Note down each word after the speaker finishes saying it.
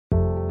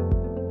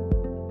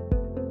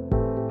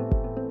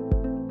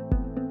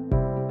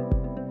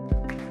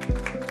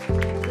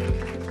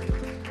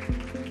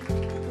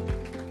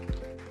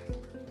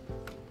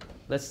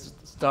Let's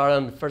start.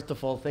 And first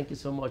of all, thank you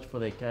so much for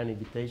the kind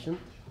invitation.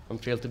 I'm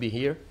thrilled to be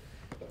here.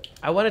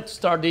 I wanted to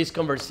start this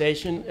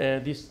conversation,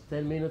 these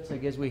 10 minutes I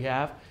guess we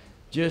have,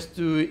 just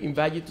to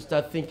invite you to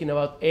start thinking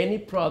about any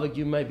product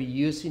you might be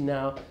using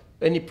now,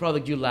 any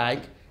product you like,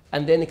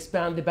 and then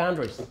expand the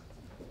boundaries.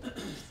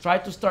 Try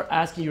to start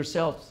asking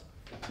yourselves,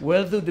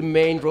 where do the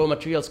main raw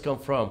materials come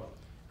from?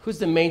 Who's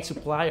the main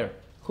supplier?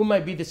 Who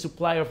might be the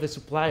supplier of the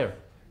supplier?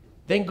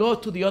 Then go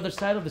to the other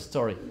side of the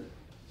story.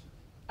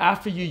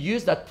 After you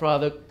use that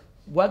product,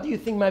 what do you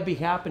think might be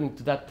happening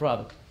to that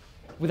product?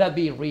 Would that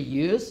be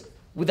reused?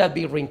 Would that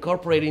be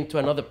reincorporated into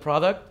another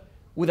product?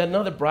 Would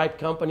another bright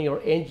company or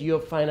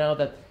NGO find out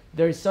that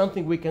there is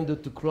something we can do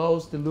to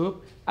close the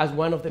loop as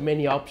one of the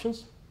many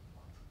options?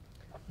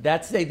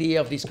 That's the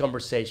idea of this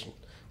conversation.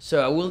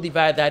 So I will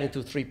divide that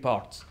into 3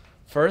 parts.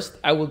 First,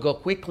 I will go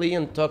quickly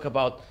and talk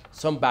about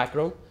some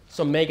background,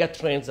 some mega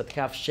trends that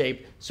have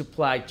shaped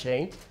supply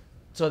chain,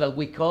 so that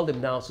we call them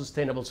now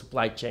sustainable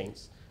supply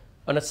chains.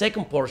 On a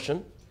second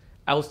portion,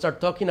 I will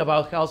start talking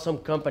about how some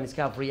companies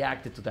have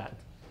reacted to that.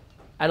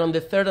 And on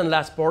the third and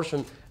last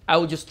portion, I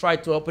will just try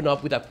to open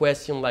up with a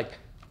question like,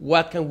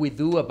 what can we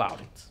do about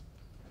it?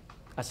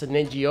 As an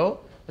NGO,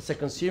 as a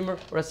consumer,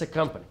 or as a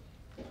company?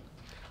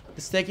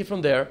 Let's take it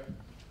from there.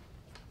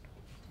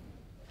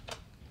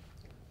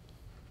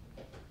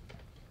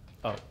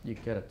 Oh, you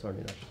gotta turn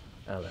it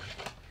on.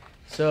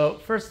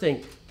 So first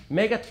thing,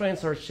 mega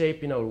trends are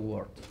shaping our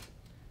world.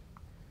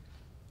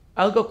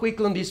 I'll go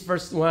quickly on this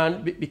first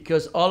one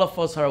because all of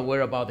us are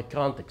aware about the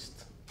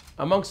context.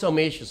 Among some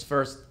issues,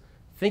 first,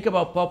 think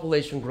about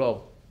population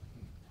growth.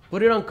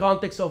 Put it on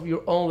context of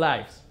your own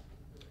lives.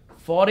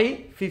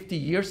 40, 50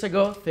 years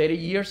ago, 30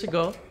 years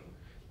ago,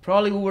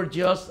 probably we were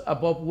just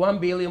above 1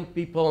 billion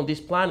people on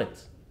this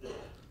planet.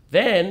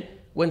 Then,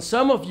 when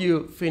some of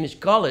you finished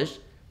college,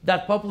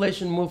 that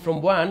population moved from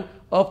 1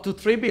 up to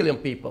 3 billion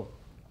people.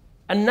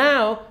 And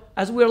now,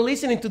 as we're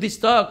listening to this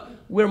talk,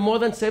 we're more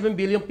than 7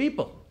 billion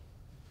people.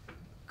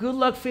 Good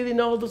luck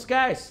feeding all those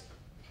guys.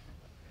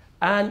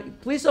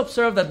 And please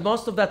observe that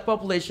most of that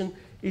population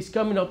is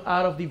coming up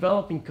out of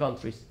developing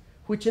countries,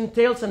 which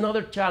entails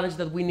another challenge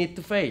that we need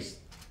to face.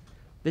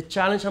 The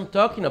challenge I'm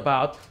talking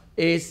about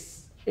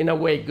is, in a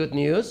way, good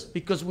news,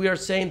 because we are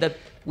saying that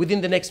within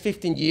the next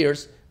 15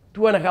 years,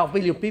 2.5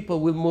 billion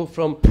people will move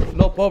from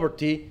low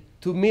poverty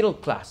to middle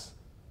class.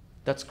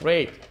 That's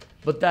great.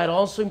 But that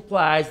also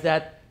implies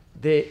that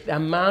the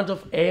amount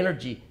of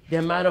energy, the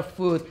amount of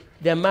food,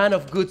 the amount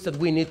of goods that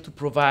we need to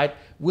provide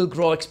will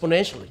grow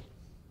exponentially.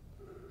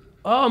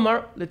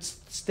 Omar,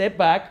 let's step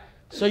back.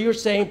 So you're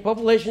saying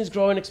population is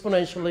growing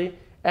exponentially,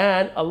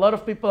 and a lot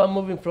of people are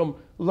moving from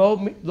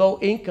low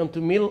income to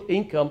middle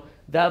income.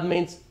 That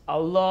means a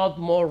lot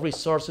more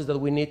resources that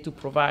we need to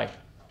provide.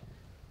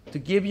 To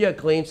give you a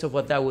glimpse of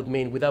what that would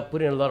mean without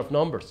putting a lot of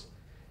numbers,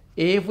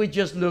 if we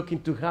just look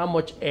into how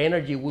much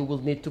energy we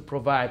will need to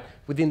provide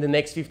within the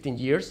next 15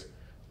 years,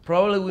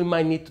 probably we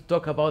might need to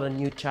talk about a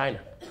new China.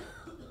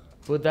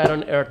 Put that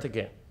on earth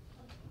again.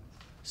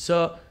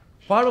 So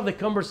part of the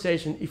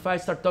conversation, if I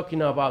start talking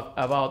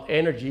about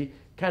energy,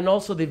 can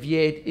also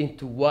deviate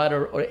into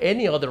water or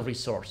any other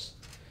resource.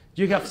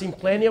 You have seen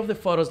plenty of the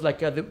photos like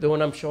the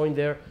one I'm showing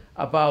there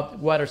about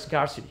water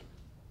scarcity.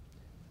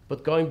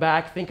 But going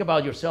back, think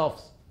about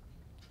yourselves.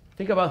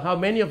 Think about how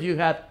many of you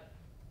had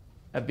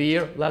a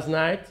beer last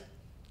night,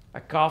 a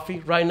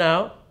coffee right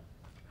now.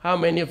 How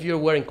many of you are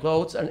wearing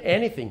clothes and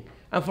anything?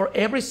 And for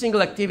every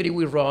single activity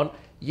we run,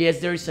 yes,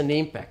 there is an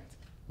impact.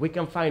 We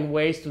can find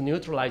ways to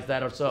neutralize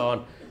that or so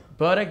on.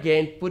 But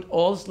again, put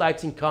all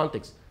slides in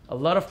context. A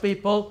lot of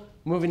people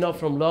moving up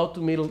from low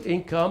to middle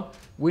income,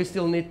 we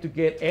still need to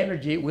get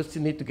energy, we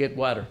still need to get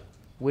water.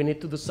 We need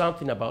to do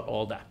something about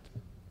all that.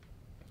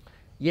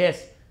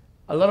 Yes,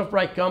 a lot of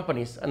bright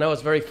companies, and I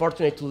was very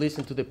fortunate to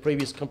listen to the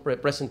previous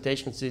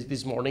presentations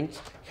this morning,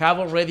 have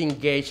already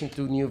engaged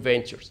into new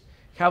ventures,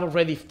 have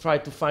already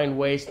tried to find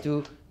ways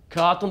to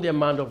cut on the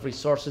amount of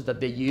resources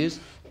that they use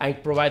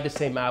and provide the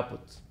same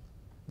outputs.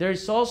 There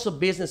is also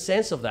business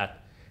sense of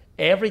that.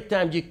 Every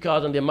time you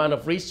cut on the amount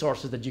of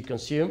resources that you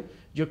consume,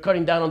 you're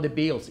cutting down on the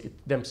bills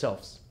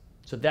themselves.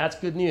 So that's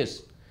good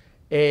news.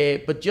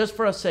 But just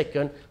for a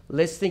second,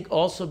 let's think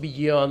also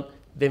beyond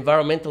the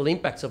environmental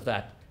impacts of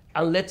that.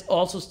 And let's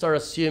also start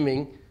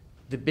assuming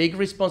the big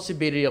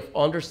responsibility of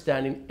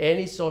understanding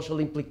any social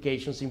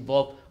implications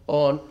involved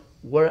on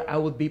where I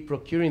would be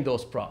procuring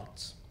those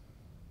products.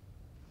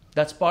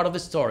 That's part of the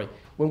story.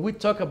 When we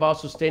talk about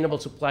sustainable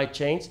supply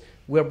chains,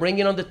 we're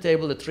bringing on the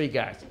table the 3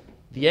 guys: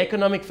 the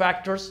economic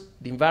factors,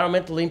 the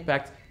environmental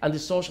impacts, and the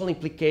social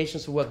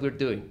implications of what we're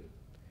doing.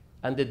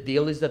 And the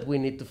deal is that we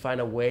need to find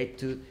a way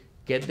to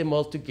get them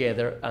all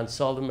together and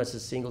solve them as a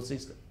single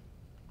system.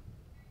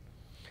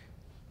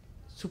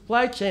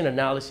 Supply chain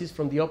analysis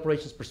from the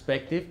operations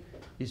perspective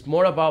is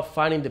more about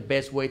finding the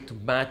best way to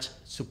match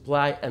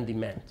supply and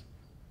demand.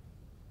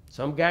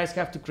 Some guys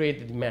have to create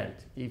the demand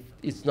if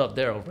it's not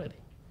there already.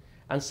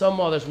 And some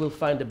others will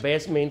find the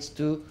best means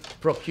to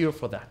procure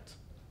for that.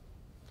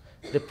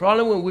 The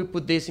problem when we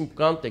put this in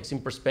context,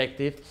 in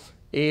perspective,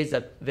 is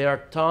that there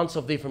are tons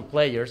of different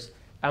players,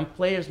 and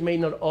players may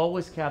not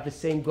always have the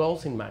same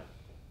goals in mind.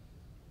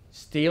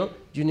 Still,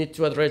 you need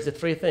to address the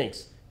three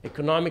things: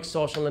 economic,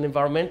 social, and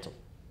environmental.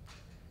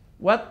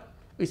 What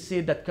we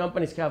see that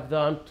companies have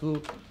done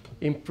to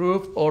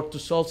improve or to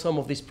solve some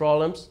of these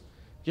problems,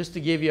 just to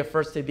give you a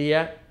first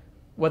idea,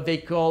 what they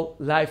call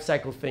life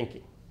cycle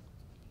thinking.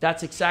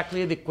 That's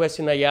exactly the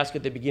question I asked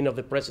at the beginning of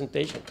the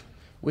presentation.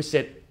 We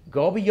said,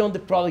 go beyond the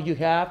product you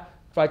have,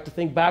 try to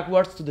think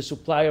backwards to the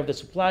supplier of the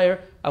supplier,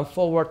 and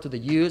forward to the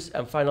use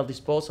and final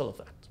disposal of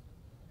that.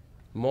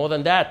 More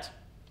than that,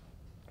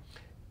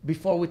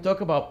 before we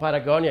talk about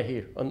Patagonia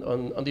here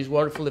on this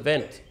wonderful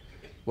event,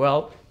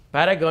 well,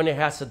 Patagonia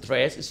has a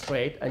dress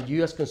straight, and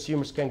you as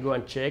consumers can go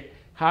and check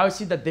how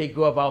is it that they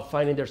go about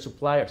finding their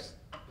suppliers?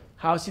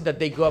 How is it that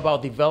they go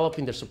about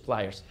developing their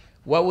suppliers?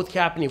 What would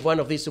happen if one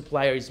of these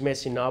suppliers is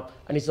messing up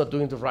and is not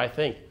doing the right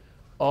thing?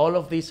 All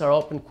of these are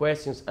open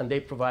questions, and they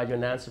provide you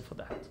an answer for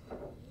that.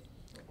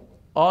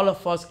 All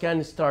of us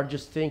can start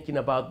just thinking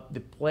about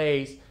the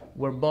place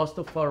where most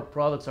of our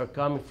products are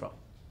coming from.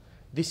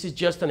 This is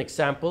just an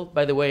example.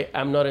 By the way,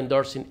 I'm not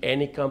endorsing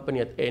any company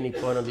at any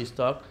point on this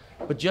talk,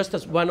 but just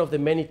as one of the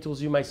many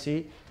tools you might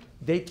see,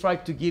 they try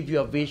to give you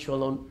a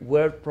visual on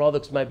where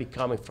products might be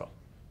coming from.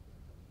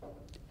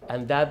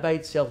 And that by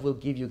itself will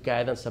give you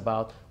guidance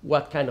about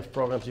what kind of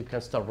programs you can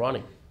start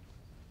running.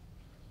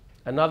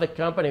 Another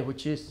company,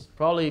 which is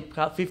probably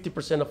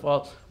 50% of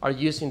all, are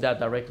using that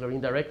directly or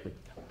indirectly,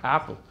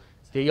 Apple.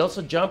 They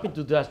also jumped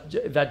into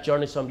that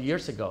journey some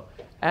years ago.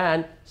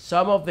 And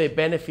some of the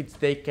benefits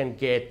they can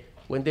get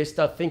when they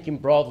start thinking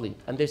broadly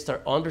and they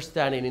start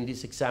understanding, in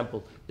this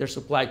example, their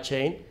supply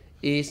chain,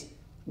 is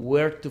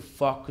where to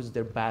focus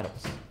their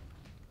battles.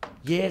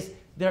 Yes,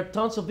 there are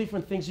tons of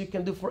different things you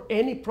can do for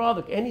any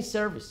product, any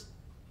service.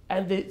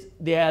 And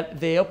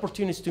the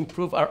opportunities to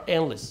improve are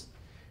endless.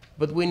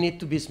 But we need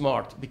to be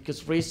smart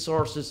because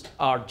resources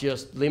are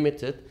just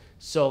limited.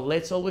 So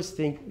let's always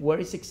think, where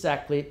is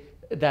exactly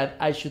that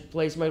I should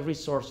place my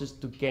resources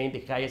to gain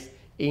the highest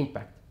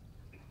impact?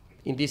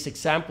 In this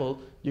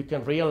example, you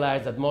can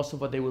realize that most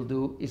of what they will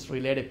do is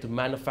related to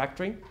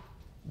manufacturing,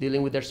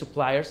 dealing with their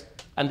suppliers,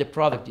 and the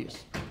product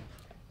use.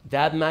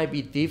 That might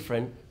be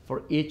different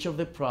for each of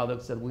the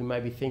products that we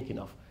might be thinking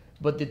of.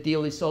 But the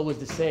deal is always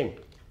the same.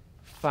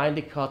 Find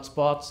the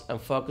hotspots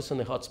and focus on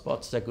the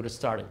hotspots as a good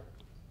starting.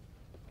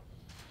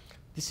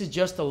 This is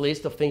just a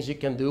list of things you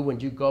can do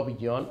when you go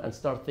beyond and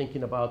start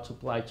thinking about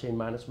supply chain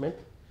management.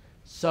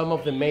 Some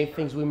of the main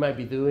things we might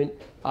be doing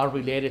are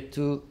related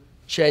to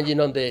changing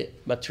on the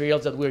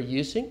materials that we're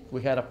using.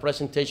 We had a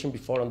presentation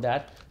before on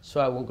that,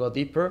 so I won't go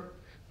deeper.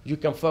 You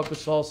can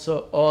focus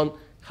also on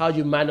how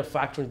you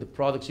manufacture the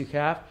products you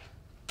have.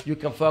 You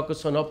can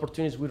focus on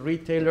opportunities with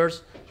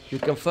retailers. You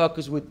can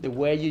focus with the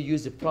way you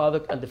use the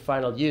product and the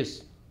final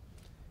use.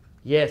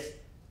 Yes,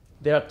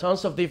 there are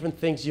tons of different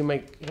things you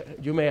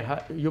may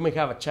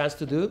have a chance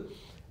to do,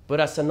 but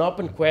as an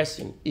open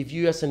question, if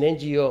you as an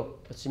NGO,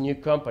 as a new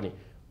company,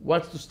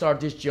 wants to start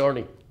this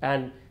journey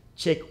and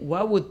check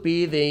what would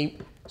be the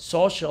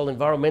social,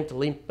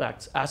 environmental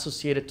impacts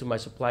associated to my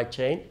supply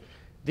chain,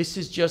 this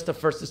is just a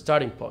first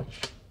starting point.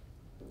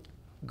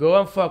 Go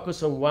and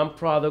focus on one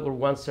product or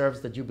one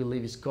service that you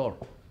believe is core.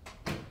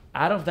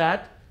 Out of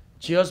that,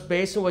 just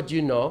based on what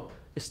you know,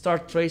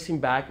 start tracing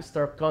back,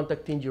 start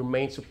contacting your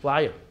main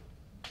supplier,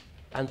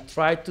 and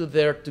try to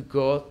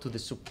go to the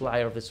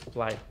supplier of the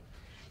supplier.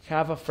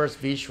 Have a first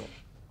visual.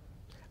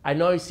 I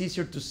know it's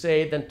easier to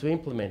say than to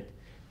implement,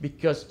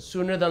 because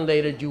sooner than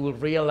later you will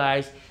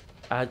realize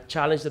a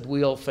challenge that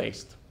we all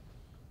faced.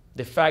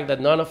 The fact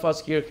that none of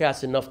us here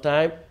has enough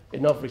time,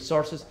 enough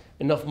resources,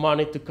 enough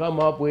money to come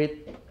up with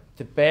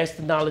the best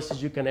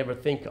analysis you can ever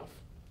think of.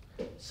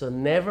 So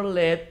never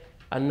let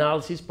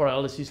analysis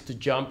paralysis to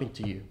jump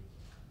into you.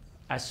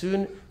 As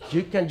soon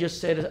you can just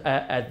set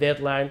a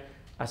deadline,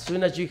 as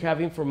soon as you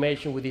have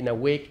information within a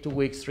week, 2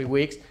 weeks, 3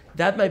 weeks,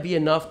 that might be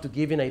enough to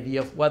give you an idea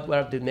of what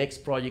are the next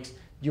projects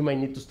you might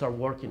need to start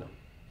working on.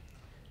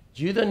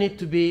 You don't need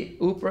to be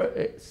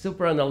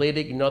super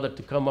analytic in order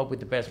to come up with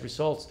the best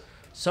results.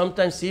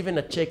 Sometimes even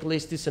a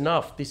checklist is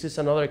enough. This is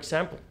another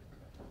example.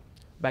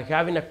 By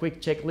having a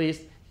quick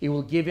checklist, it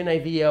will give you an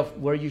idea of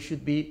where you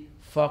should be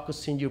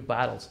focusing your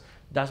battles.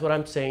 That's what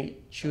I'm saying,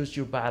 choose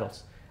your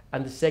battles.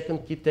 And the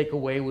second key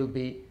takeaway will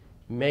be,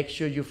 make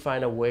sure you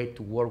find a way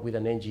to work with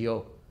an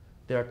NGO.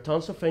 There are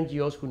tons of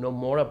NGOs who know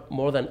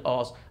more than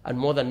us and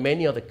more than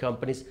many other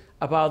companies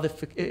about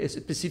the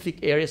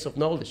specific areas of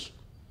knowledge.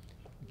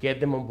 Get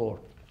them on board.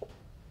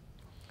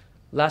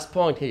 Last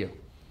point here.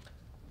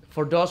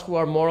 For those who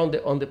are more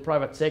on the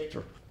private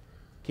sector,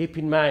 keep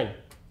in mind,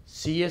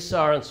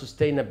 CSR and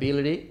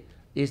sustainability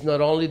is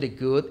not only the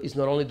good, it's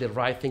not only the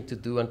right thing to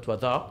do and to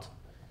adopt,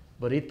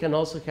 but it can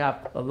also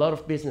have a lot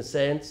of business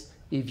sense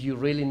if you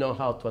really know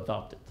how to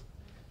adopt it.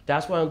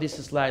 That's why on this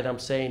slide I'm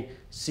saying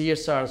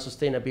CSR and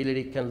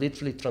sustainability can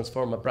literally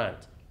transform a brand.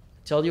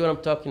 Tell you what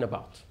I'm talking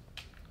about.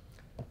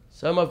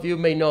 Some of you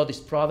may know this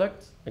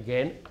product.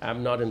 Again,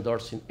 I'm not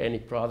endorsing any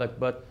product,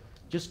 but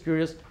just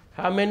curious,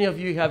 how many of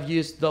you have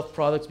used Dove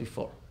products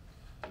before?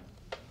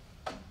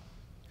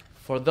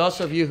 For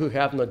those of you who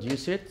have not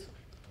used it,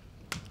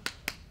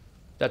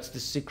 that's the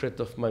secret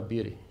of my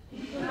beauty.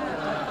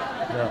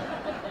 No.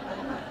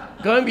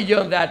 Going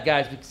beyond that,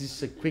 guys, because this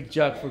is a quick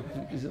joke for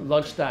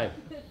lunchtime.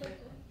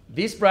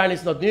 This brand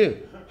is not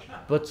new,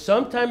 but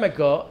some time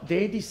ago,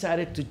 they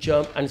decided to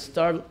jump and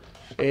start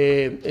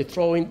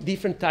throwing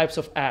different types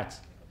of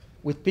ads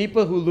with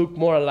people who look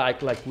more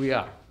alike like we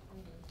are.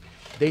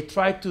 They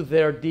tried to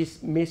dare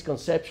this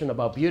misconception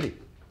about beauty.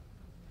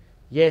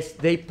 Yes,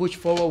 they pushed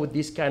forward with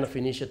these kind of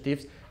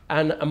initiatives,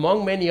 and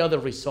among many other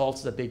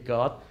results that they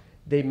got,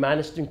 they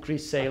managed to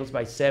increase sales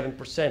by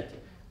 7%.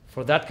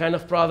 For that kind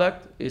of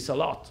product, it's a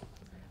lot.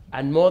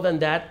 And more than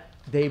that,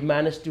 they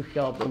managed to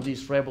help on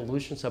these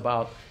revolutions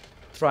about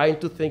trying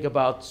to think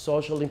about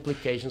social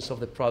implications of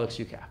the products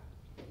you have.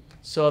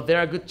 So there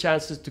are good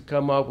chances to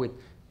come up with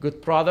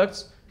good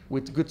products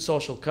with good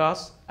social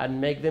costs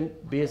and make them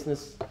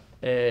business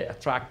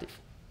attractive.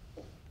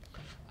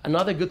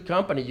 Another good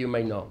company you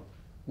may know,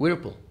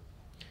 Whirlpool.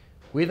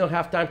 We don't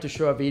have time to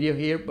show a video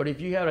here, but if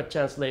you have a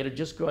chance later,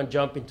 just go and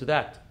jump into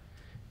that.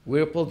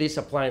 Whirlpool, this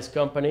appliance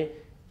company,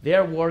 they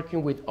are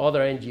working with other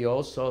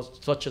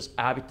NGOs, such as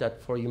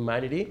Habitat for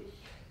Humanity.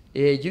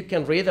 You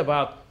can read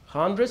about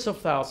hundreds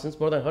of thousands,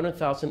 more than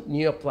 100,000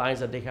 new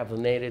appliances that they have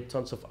donated,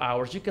 tons of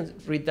hours. You can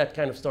read that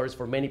kind of stories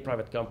for many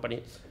private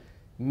companies,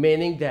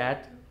 meaning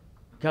that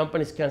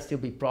companies can still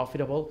be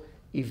profitable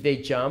if they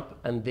jump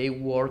and they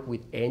work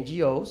with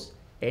NGOs.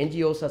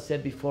 NGOs, as I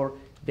said before,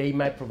 they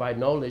might provide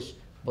knowledge,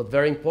 but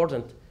very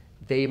important,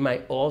 they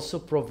might also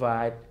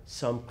provide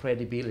some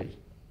credibility.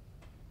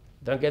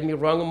 Don't get me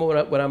wrong on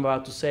what I'm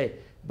about to say,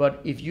 but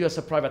if you as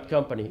a private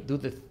company do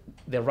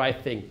the right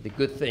thing, the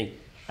good thing,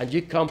 and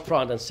you come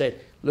front and say,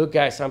 look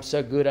guys, I'm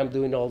so good, I'm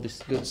doing all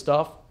this good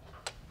stuff,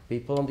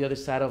 people on the other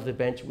side of the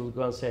bench will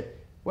go and say,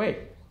 wait,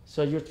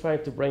 so you're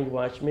trying to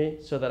brainwash me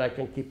so that I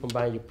can keep on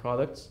buying your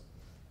products?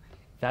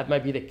 That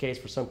might be the case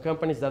for some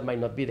companies, that might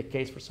not be the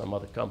case for some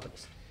other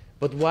companies.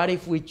 But what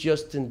if we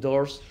just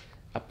endorse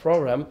a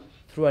program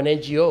through an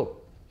NGO?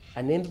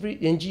 An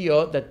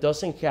NGO that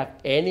doesn't have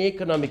any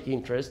economic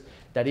interest,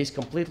 that is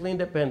completely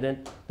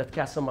independent, that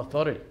has some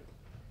authority.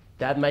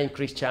 That might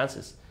increase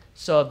chances.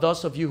 So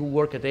those of you who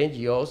work at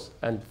NGOs,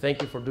 and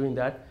thank you for doing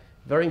that,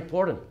 very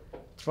important.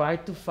 Try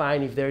to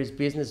find if there is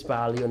business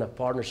value in a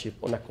partnership,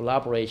 on a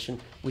collaboration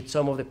with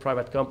some of the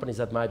private companies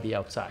that might be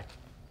outside.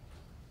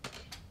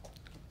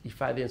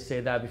 If I didn't say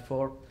that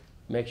before,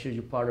 make sure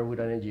you partner with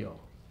an NGO.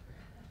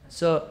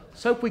 So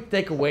some quick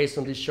takeaways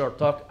on this short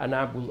talk, and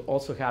I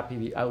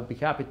will be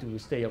happy to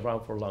stay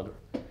around for longer.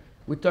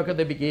 We talked at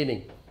the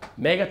beginning,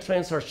 mega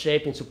trends are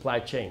shaping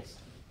supply chains.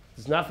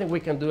 There's nothing we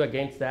can do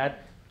against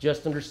that,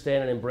 just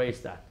understand and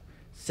embrace that.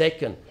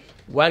 Second,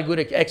 one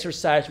good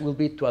exercise will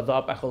be to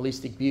adopt a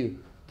holistic view,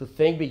 to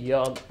think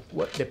beyond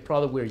what the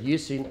product we're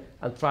using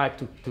and try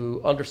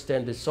to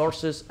understand the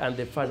sources and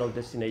the final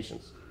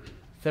destinations.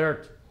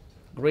 Third,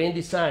 green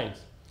designs.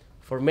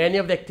 For many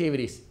of the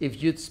activities,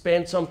 if you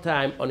spend some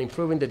time on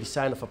improving the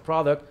design of a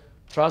product,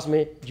 trust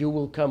me, you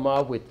will come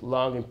up with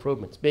long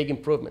improvements, big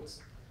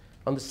improvements.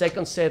 On the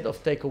second set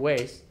of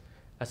takeaways,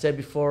 I said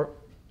before,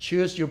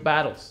 choose your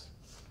battles.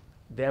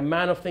 The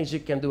amount of things you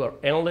can do are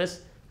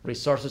endless,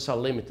 resources are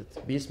limited.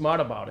 Be smart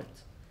about it.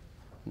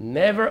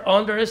 Never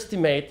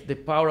underestimate the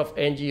power of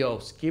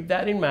NGOs. Keep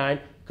that in mind,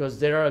 because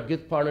they are a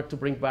good partner to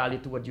bring value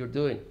to what you're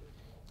doing.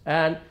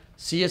 And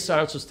CSR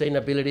and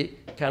sustainability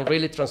can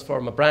really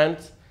transform a brand.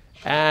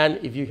 And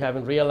if you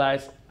haven't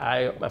realized,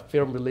 I am a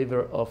firm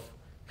believer of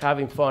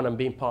having fun and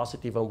being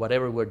positive on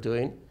whatever we're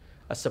doing.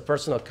 As a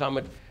personal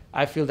comment,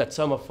 I feel that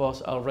some of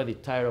us are already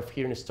tired of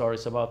hearing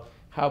stories about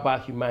how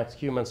bad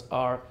humans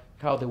are,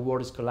 how the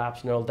world is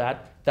collapsing and all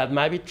that. That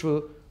might be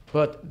true,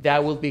 but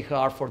that will be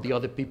hard for the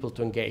other people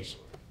to engage.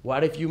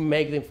 What if you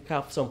make them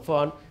have some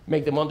fun,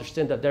 make them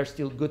understand that there's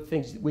still good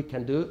things we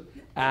can do,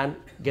 and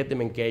get them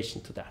engaged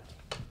into that?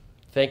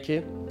 Thank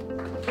you.